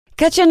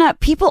Katrina,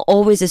 people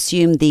always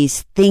assume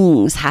these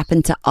things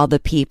happen to other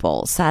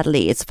people.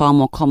 Sadly, it's far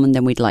more common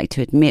than we'd like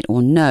to admit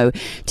or know.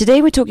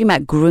 Today, we're talking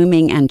about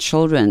grooming and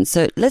children.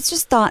 So let's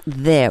just start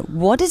there.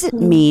 What does it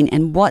mean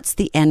and what's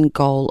the end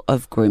goal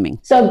of grooming?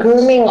 So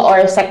grooming,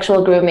 or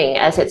sexual grooming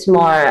as it's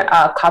more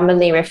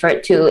commonly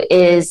referred to,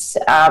 is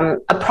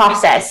a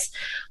process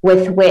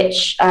with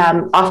which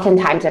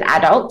oftentimes an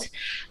adult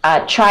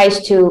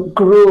tries to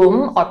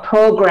groom or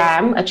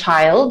program a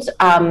child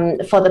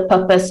for the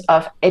purpose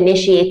of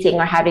initiating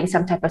or having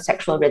some type of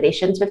sexual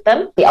relations with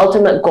them. The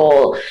ultimate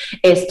goal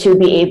is to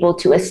be able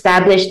to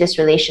establish this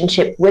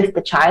relationship with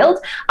the child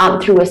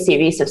through a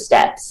series of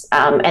steps.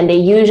 And they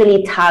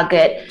usually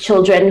target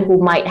children who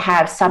might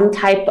have some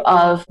type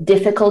of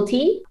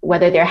difficulty,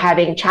 whether they're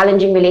having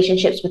challenging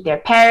relationships with their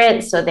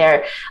parents, so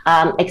they're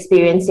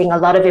experiencing a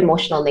lot of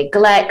emotional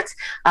neglect,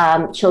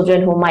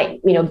 children who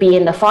might, be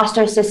in the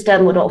foster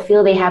system, who don't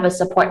feel they have a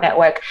support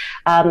network.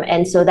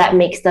 And so that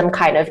makes them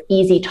kind of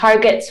easy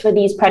targets for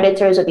these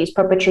predators or these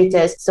perpetrators.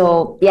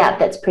 So yeah,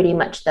 that's pretty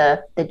much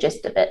the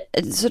gist of it.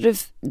 It's sort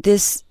of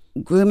this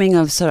grooming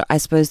of I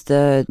suppose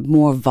the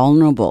more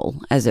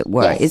vulnerable, as it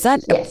were.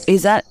 Yes.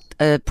 Is that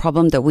a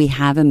problem that we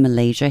have in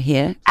Malaysia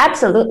here?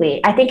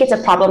 Absolutely. I think it's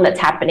a problem that's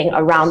happening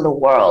around the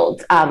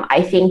world.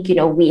 I think,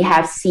 we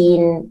have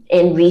seen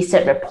in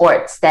recent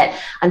reports that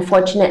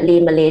unfortunately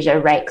Malaysia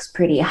ranks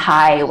pretty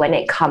high when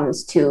it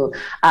comes to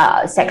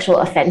sexual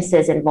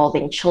offenses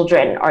involving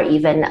children, or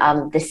even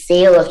the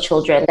sale of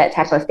children. That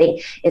type of thing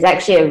is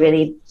actually a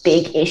really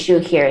big issue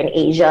here in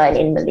Asia and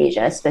in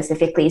Malaysia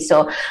specifically.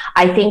 So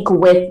I think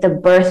with the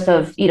birth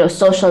of,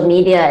 social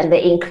media and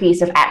the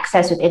increase of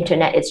access with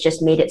internet, it's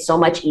just made it so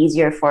much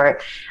easier for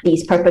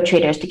these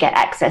perpetrators to get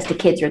access to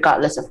kids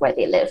regardless of where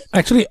they live.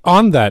 Actually,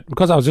 on that,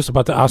 because I was just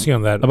about to ask you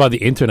on that, about the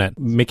internet,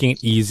 making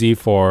it easy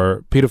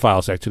for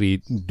pedophiles to actually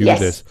do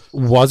this.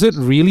 Was it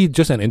really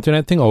just an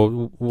internet thing,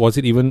 or was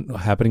it even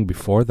happening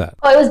before that?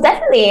 Well, it was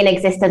definitely in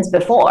existence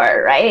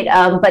before, right?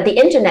 But the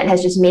internet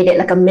has just made it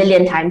like a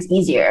million times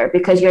easier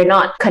because you're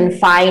not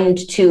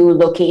confined to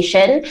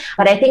location.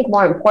 But I think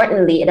more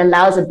importantly, it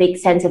allows a big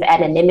sense of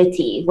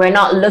anonymity. We're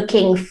not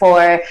looking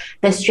for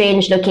the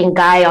strange looking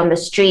guy on the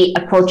street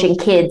approaching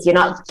kids. You're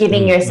not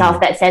giving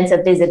yourself that sense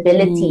of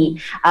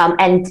visibility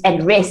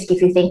and risk,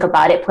 if you think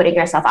about it, putting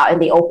yourself out in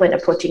the open,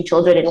 approaching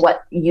children in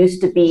what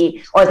used to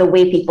be, or the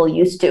way people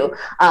used to.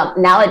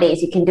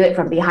 Nowadays, you can do it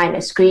from behind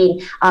a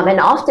screen. And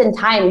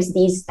oftentimes,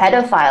 these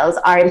pedophiles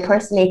are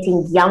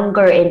impersonating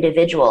younger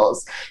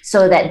individuals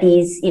so that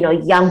these,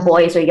 young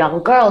boys or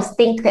young girls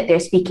think that they're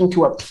speaking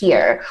to a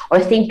peer, or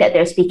think that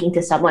they're speaking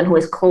to someone who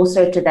is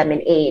closer to them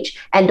in age,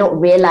 and don't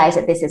realize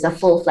that this is a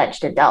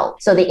full-fledged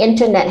adult. So the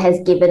internet has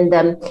given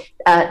them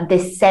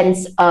this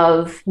sense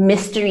of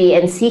mystery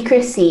and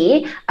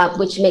secrecy,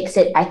 which makes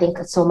it, I think,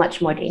 so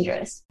much more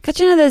dangerous.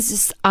 Katrina, there's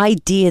this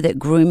idea that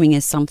grooming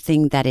is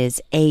something that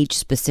is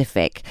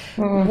age-specific.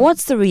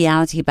 What's the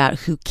reality about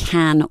who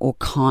can or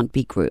can't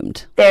be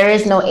groomed? There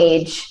is no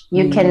age.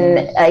 You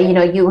can,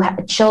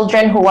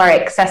 children who are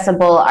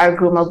accessible are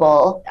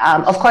groomable.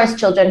 Of course,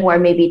 children who are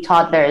maybe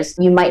toddlers,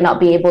 you might not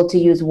be able to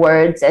use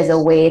words as a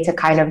way to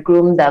kind of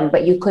groom them,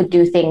 but you could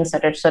do things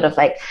that are sort of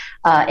like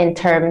in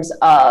terms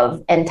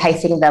of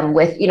enticing them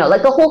with,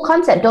 like the whole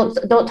concept,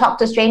 don't talk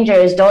to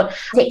strangers, don't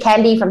take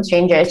candy from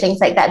strangers, things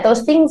like that.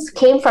 Those things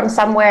came from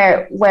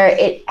somewhere where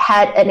it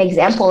had an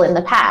example in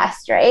the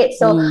past, right?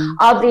 So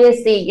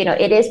obviously,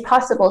 it is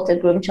possible to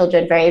groom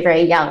children very,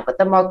 very young, but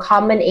the more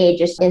common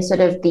age is in sort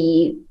of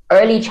the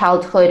early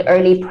childhood,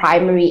 early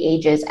primary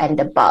ages and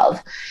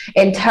above.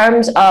 In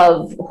terms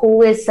of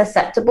who is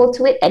susceptible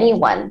to it,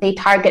 anyone. They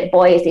target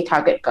boys, they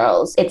target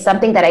girls. It's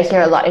something that I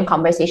hear a lot in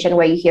conversation,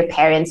 where you hear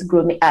parents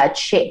grooming,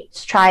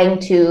 trying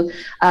to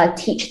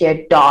teach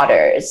their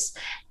daughters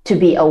to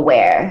be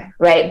aware,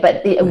 right?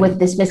 But with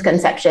this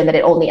misconception that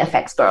it only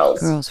affects girls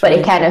but right.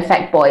 It can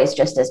affect boys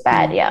just as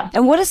bad, yeah.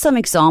 And what are some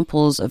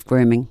examples of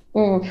grooming?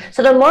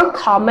 So the more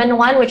common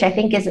one, which I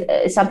think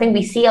is something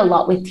we see a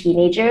lot with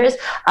teenagers,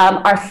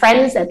 are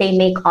friends that they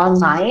make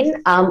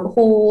online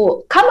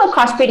who come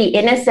across pretty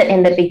innocent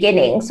in the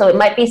beginning. So it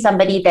might be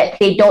somebody that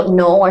they don't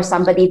know, or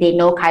somebody they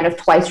know kind of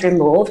twice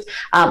removed,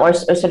 or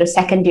sort of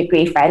second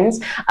degree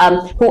friends,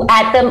 who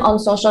add them on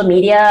social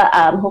media,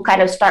 who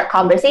kind of start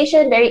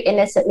conversation very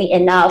innocently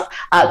enough,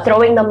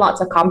 throwing them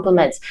lots of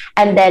compliments,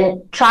 and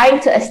then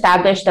trying to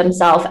establish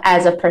themselves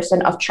as a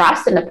person of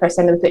trust and a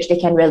person with which they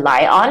can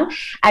rely on.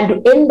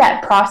 And in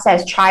that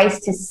process, tries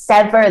to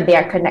sever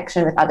their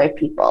connection with other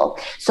people.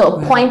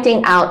 So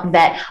pointing out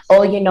that,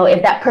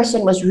 if that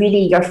person was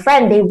really your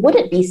friend, they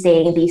wouldn't be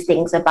saying these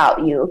things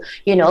about you.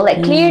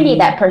 Clearly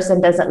that person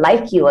doesn't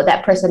like you, or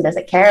that person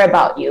doesn't care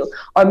about you,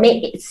 or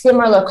make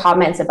similar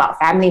comments about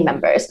family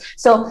members.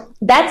 So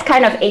that's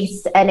kind of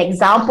an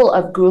example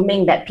of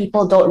grooming that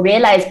people don't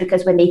realize,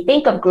 because when they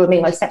think of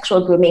grooming or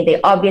sexual grooming, they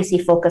obviously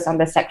focus on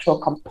the sexual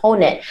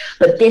component.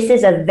 But this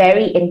is a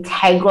very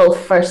integral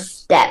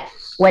first step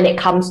when it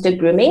comes to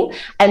grooming.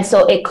 And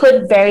so it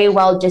could very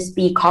well just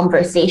be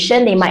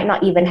conversation. They might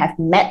not even have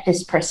met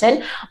this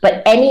person,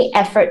 but any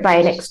effort by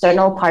an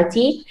external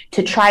party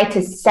to try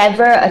to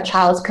sever a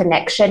child's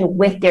connection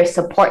with their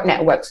support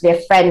networks, their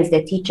friends,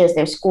 their teachers,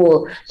 their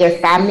school, their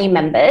family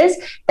members,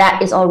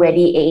 that is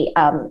already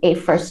a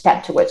first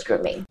step towards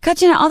grooming.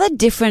 Katrina, are there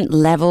different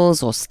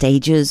levels or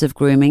stages of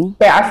grooming?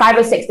 There are 5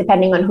 or 6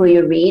 depending on who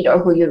you read or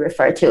who you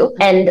refer to.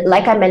 And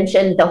like I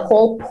mentioned, the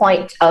whole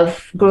point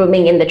of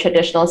grooming in the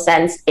traditional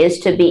sense is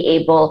to be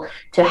able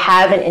to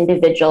have an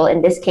individual,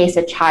 in this case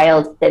a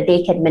child, that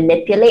they can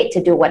manipulate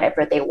to do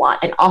whatever they want.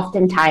 And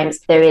oftentimes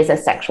there is a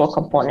sexual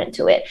component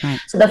to it. Right.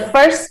 So the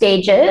first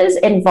stages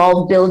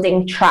involve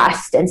building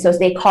trust. And so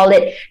they call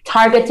it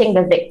targeting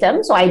the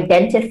victim. So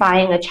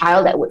identifying a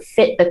child that would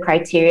fit the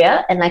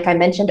criteria. And like I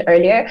mentioned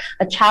earlier,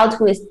 a child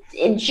who is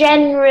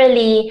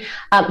generally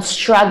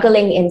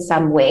struggling in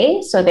some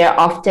way. So they're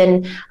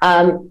often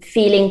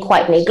feeling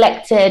quite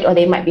neglected, or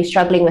they might be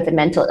struggling with a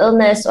mental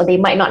illness, or they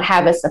might not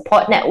have a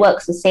support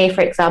network. So say,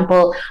 for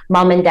example,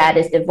 mom and dad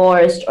is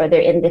divorced, or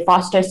they're in the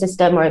foster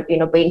system, or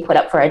being put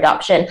up for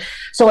adoption.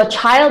 So a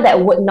child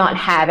that would not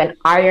have an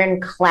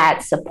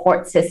ironclad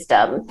support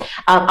system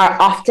are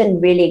often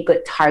really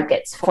good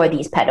targets for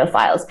these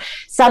pedophiles.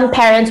 Some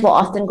parents will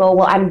often go,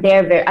 well, I'm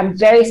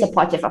very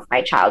supportive of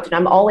my child, and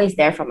I'm always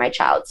there for my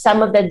child.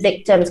 Some of the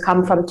victims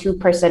come from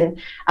 2-person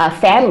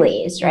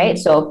families, right?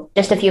 So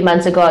just a few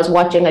months ago, I was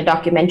watching a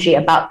documentary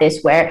about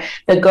this, where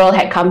the girl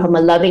had come from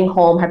a loving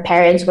home. Her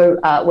parents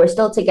were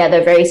still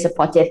together, very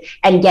supportive,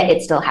 and yet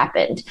it still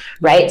happened,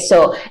 right?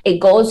 So it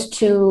goes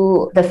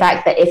to the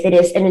fact that if it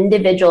is an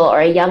individual or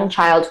a young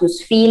child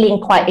who's feeling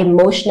quite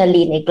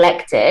emotionally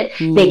neglected,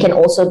 they can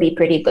also be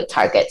pretty good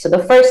targets. So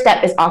the first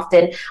step is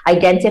often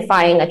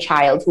identifying a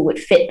child who would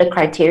fit the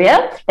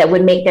criteria that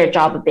would make their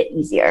job a bit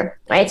easier,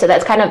 right? So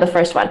that's kind of the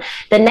first one.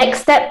 The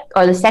next step,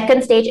 or the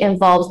second stage,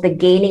 involves the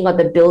gaining or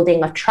the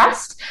building of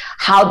trust.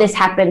 How this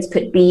happens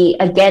could be,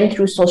 again,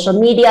 through social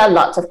media,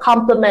 lots of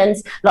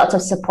compliments, lots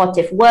of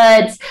supportive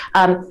words,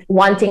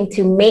 wanting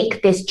to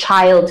make this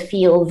child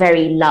feel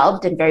very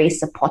loved and very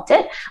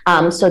supported.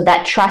 So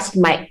that trust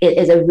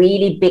is a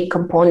really big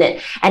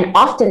component. And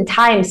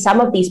oftentimes, some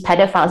of these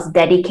pedophiles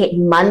dedicate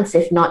months,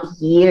 if not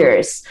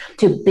years,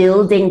 to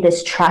building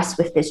this trust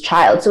with this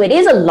child. So it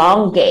is a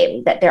long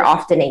game that they're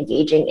often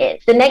engaging in.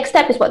 The next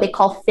step is what they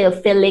call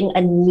fulfilling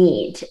a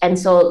need. And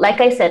so,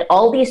 like I said,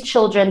 all these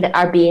children that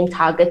are being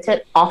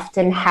targeted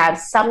often have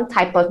some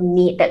type of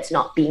need that's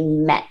not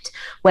being met,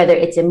 whether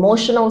it's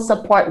emotional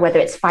support, whether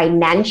it's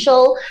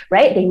financial,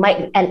 right? They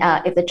might, and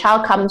if the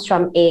child comes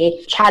from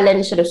a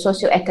challenged sort of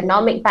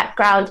socioeconomic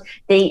background,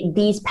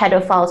 these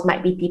pedophiles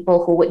might be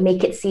people who would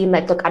make it seem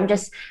like, look,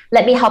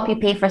 let me help you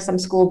pay for some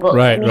school books,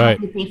 let me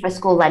help you pay for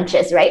school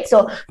lunches, right?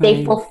 So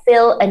they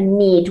fulfill a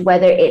need,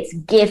 whether it's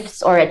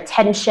gifts or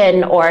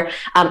attention or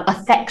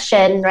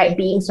affection, right?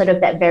 Being sort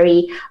of that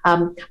very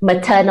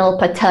maternal,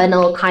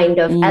 paternal kind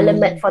of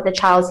element for the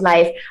child's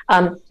life,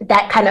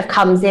 that kind of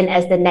comes in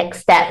as the next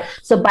step.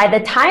 So by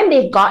the time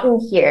they've gotten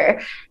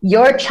here,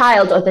 your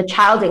child or the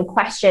child in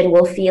question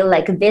will feel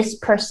like this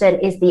person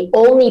is the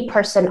only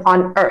person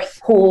on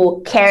earth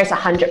who cares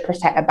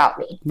 100% about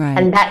me. Right.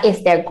 And that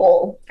is their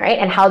goal, right?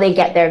 And how they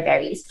get there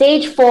varies.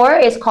 Stage 4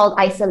 is called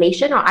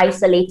isolation, or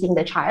isolating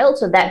the child.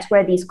 So that's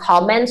where these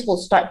comments will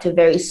start to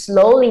very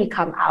slowly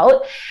come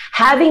out,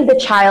 having the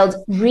child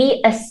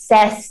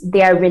reassess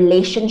their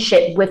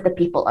relationship with the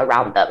people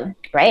around them,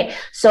 right?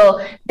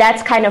 So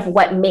that's kind of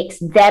what makes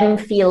them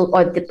feel,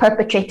 or the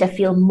perpetrator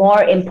feel,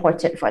 more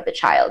important for the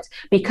child,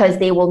 because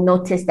they will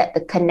notice that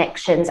the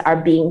connections are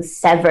being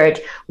severed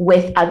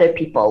with other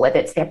people, whether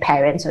it's their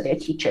parents or their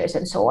teachers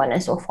and so on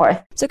and so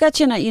forth. So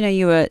Katrina,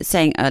 you were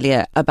saying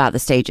earlier about the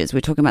stages.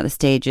 We're talking about the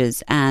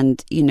stages,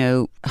 and,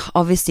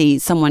 obviously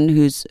someone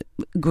who's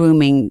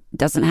grooming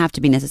doesn't have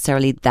to be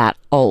necessarily that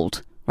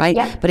old. Right?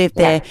 Yeah. But if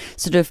they're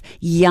sort of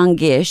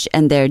youngish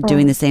and they're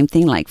doing the same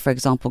thing, like, for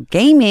example,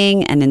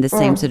 gaming, and in the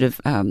same sort of,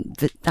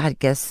 I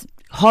guess,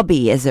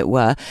 hobby, as it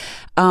were,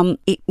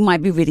 it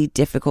might be really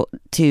difficult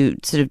to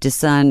sort of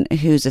discern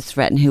who's a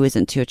threat and who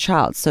isn't to a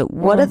child. So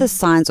what are the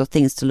signs or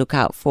things to look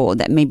out for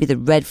that may be the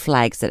red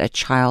flags that a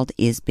child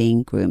is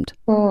being groomed?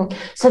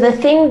 So the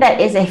thing that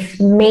is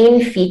a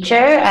main feature,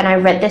 and I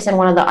read this in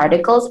one of the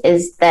articles,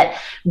 is that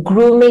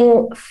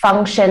grooming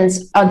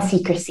functions on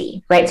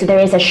secrecy, right? So there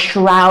is a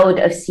shroud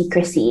of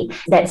secrecy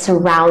that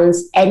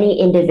surrounds any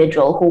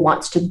individual who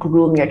wants to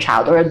groom your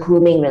child, or a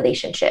grooming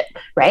relationship,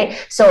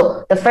 right?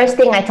 So the first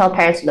thing I tell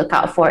parents to look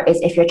out for is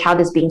if your child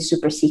is being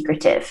super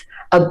secretive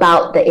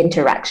about the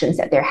interactions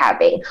that they're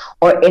having,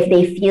 or if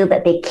they feel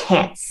that they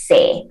can't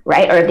say,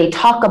 right? Or if they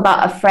talk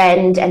about a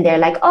friend and they're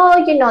like,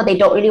 oh, they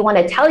don't really want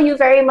to tell you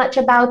very much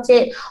about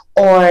it,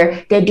 or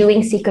they're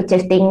doing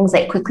secretive things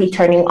like quickly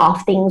turning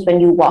off things when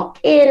you walk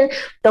in.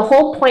 The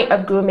whole point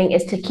of grooming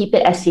is to keep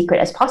it as secret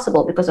as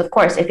possible, because of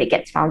course, if it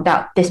gets found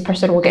out, this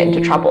person will get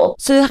into trouble.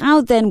 So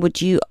how then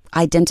would you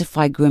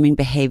identify grooming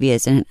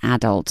behaviors in an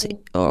adult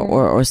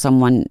or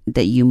someone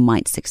that you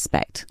might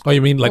suspect? Oh,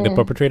 you mean like the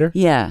perpetrator?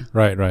 Yeah.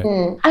 Right.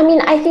 I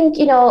mean, I think,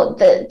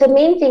 the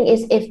main thing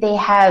is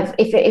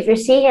if you're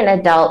seeing an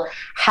adult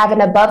have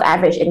an above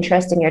average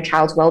interest in your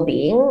child's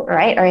well-being,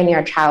 right? Or in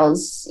your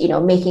child's,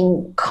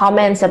 making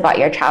comments about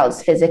your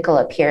child's physical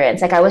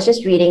appearance. Like I was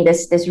just reading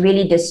this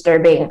really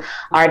disturbing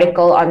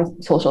article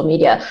on social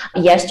media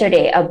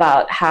yesterday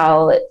about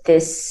how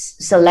this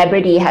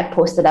celebrity had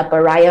posted up a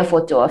raya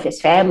photo of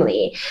his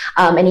family.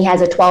 And he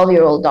has a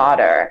 12-year-old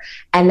daughter.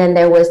 And then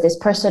there was this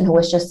person who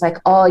was just like,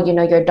 oh,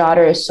 your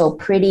daughter is so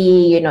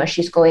pretty.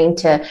 She's going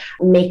to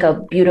make a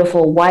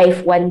beautiful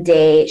wife one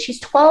day.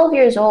 She's 12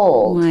 years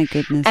old. My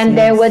goodness. And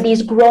there were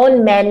these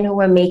grown men who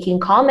were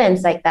making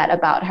comments like that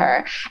about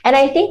her. And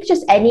I think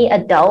just any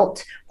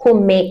adult who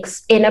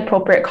makes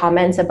inappropriate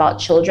comments about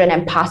children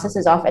and passes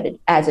it off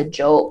as a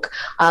joke,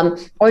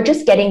 or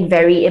just getting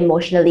very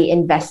emotionally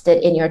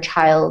invested in your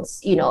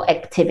child's,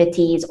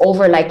 activities,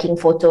 over liking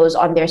photos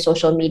on their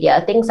social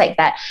media, things like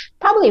that,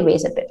 probably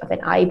raise a bit of an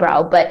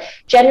eyebrow. But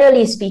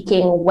generally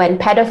speaking, when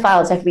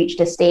pedophiles have reached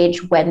a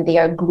stage when they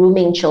are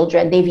grooming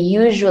children, they've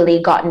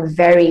usually gotten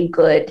very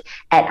good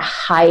at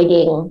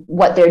hiding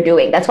what they're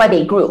doing. That's why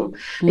they groom,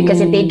 because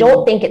if they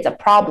don't think it's a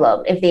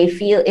problem, if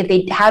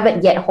they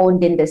haven't yet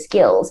honed in the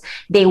skills,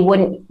 they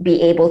wouldn't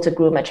be able to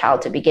groom a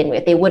child to begin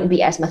with. They wouldn't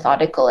be as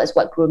methodical as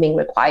what grooming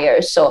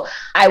requires. So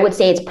I would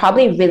say it's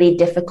probably really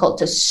difficult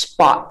to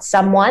spot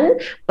someone,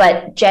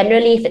 but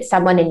generally if it's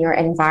someone in your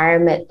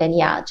environment, then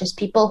yeah, just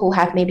people who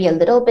have maybe a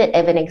little bit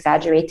of an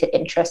exaggerated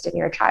interest in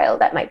your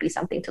child, that might be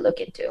something to look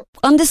into.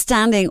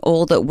 Understanding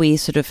all that we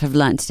sort of have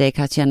learned today,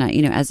 Katiana,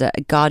 as a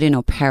guardian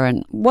or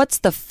parent, what's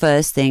the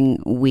first thing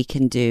we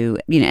can do?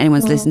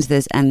 Anyone's listening to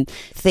this and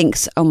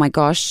thinks, oh my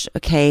gosh,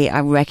 okay,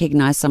 I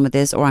recognize some of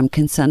this, or I'm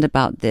concerned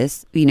about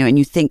this, and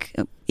you think,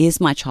 is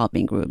my child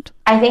being groomed?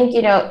 I think,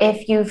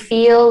 if you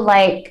feel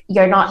like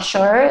you're not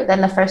sure,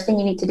 then the first thing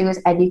you need to do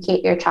is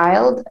educate your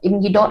child.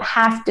 You don't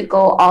have to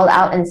go all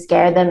out and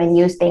scare them and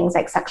use things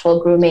like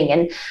sexual grooming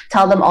and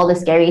tell them all the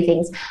scary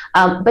things.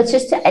 But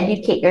just to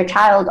educate your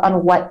child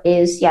on what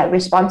is,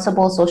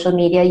 responsible social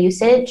media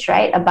usage,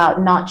 right?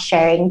 About not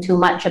sharing too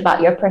much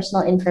about your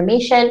personal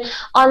information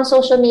on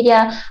social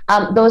media.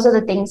 Those are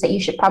the things that you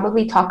should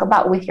probably talk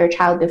about with your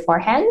child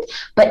beforehand.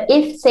 But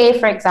if, say,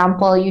 for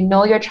example,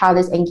 your child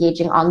is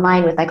engaging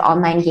online with like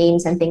online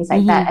games and things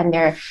like that,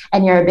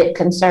 and you're a bit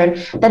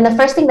concerned, then the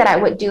first thing that I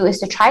would do is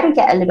to try to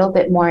get a little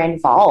bit more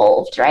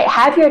involved, right?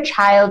 Have your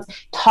child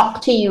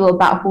talk to you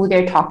about who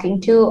they're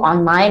talking to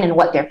online and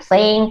what they're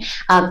playing.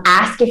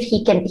 Ask if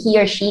he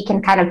or she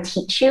can kind of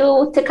teach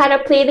you to kind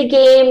of play the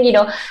game.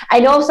 I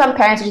know some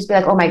parents would just be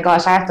like, oh my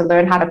gosh, I have to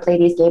learn how to play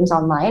these games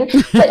online.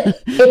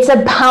 But it's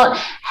about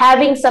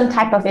having some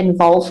type of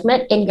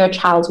involvement in your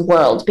child's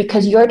world,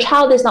 because your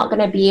child is not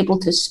going to be able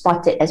to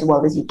spot it as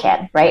well as you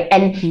can, right?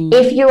 And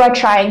if you are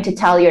trying to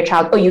tell your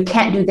child, oh, you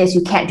can't do this,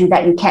 you can't do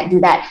that, you can't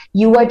do that,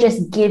 you are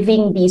just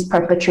giving these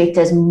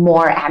perpetrators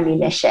more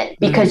ammunition,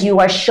 because you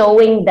are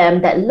showing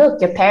them that,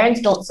 look, your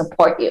parents don't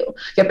support you.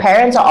 Your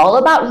parents are all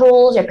about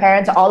rules. Your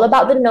parents are all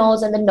about the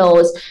no's and the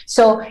no's.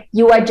 So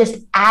you are just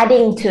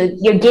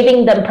you're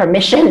giving them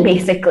permission,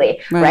 basically,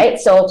 right?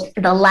 So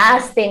the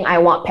last thing I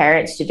want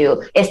parents to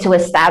do is to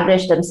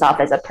establish themselves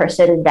as a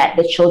person that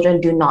the children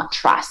do not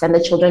trust and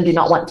the children do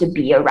not want to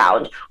be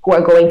around, who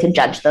are going to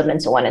judge them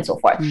and so on and so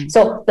forth.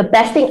 So the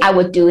best thing I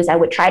would do is I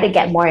would try to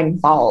get more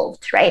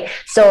involved, right?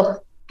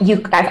 So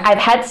I've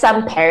had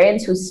some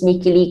parents who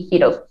sneakily,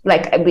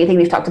 like I think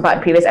we've talked about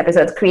in previous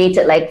episodes,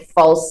 created like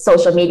false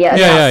social media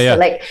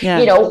accounts.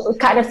 So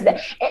kind of,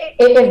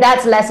 if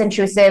that's less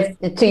intrusive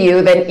to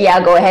you, then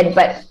go ahead.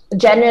 But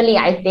generally,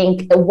 I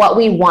think what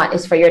we want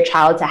is for your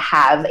child to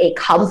have a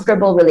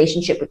comfortable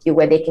relationship with you,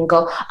 where they can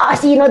go,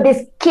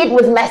 this kid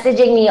was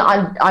messaging me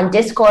on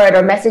Discord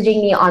or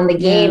messaging me on the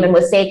game and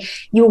was saying,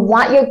 you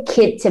want your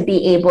kid to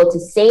be able to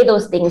say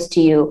those things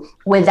to you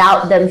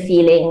without them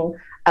feeling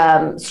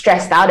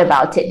stressed out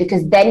about it,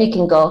 because then you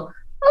can go,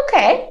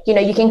 okay,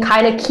 you can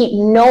kind of keep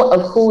note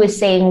of who is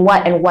saying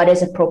what and what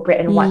is appropriate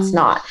and what's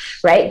not,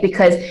 right?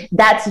 Because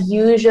that's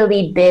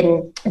usually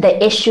been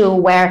the issue,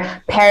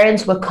 where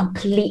parents were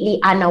completely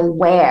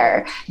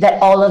unaware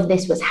that all of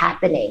this was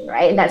happening,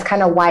 right? And that's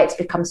kind of why it's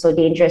become so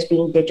dangerous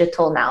being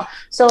digital now.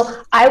 So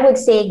I would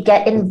say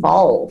get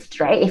involved,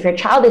 right? If your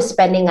child is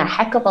spending a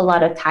heck of a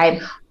lot of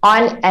time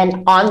on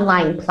an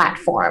online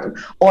platform,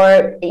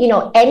 or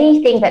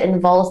anything that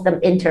involves them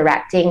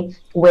interacting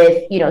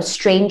with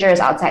strangers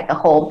outside the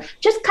home,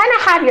 just kind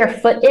of have your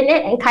foot in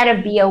it and kind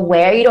of be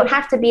aware. You don't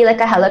have to be like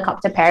a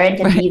helicopter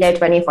parent and be there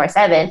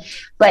 24/7,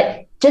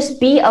 but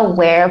just be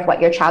aware of what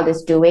your child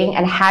is doing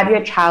and have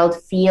your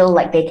child feel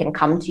like they can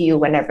come to you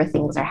whenever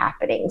things are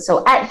happening.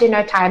 So at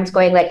dinner times,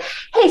 going like,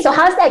 hey, so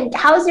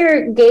how's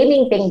your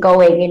gaming thing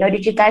going?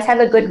 Did you guys have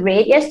a good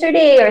raid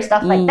yesterday or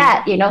stuff like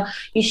that?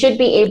 You should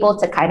be able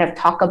to kind of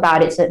talk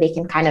about it so that they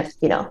can kind of,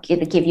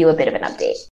 give you a bit of an update.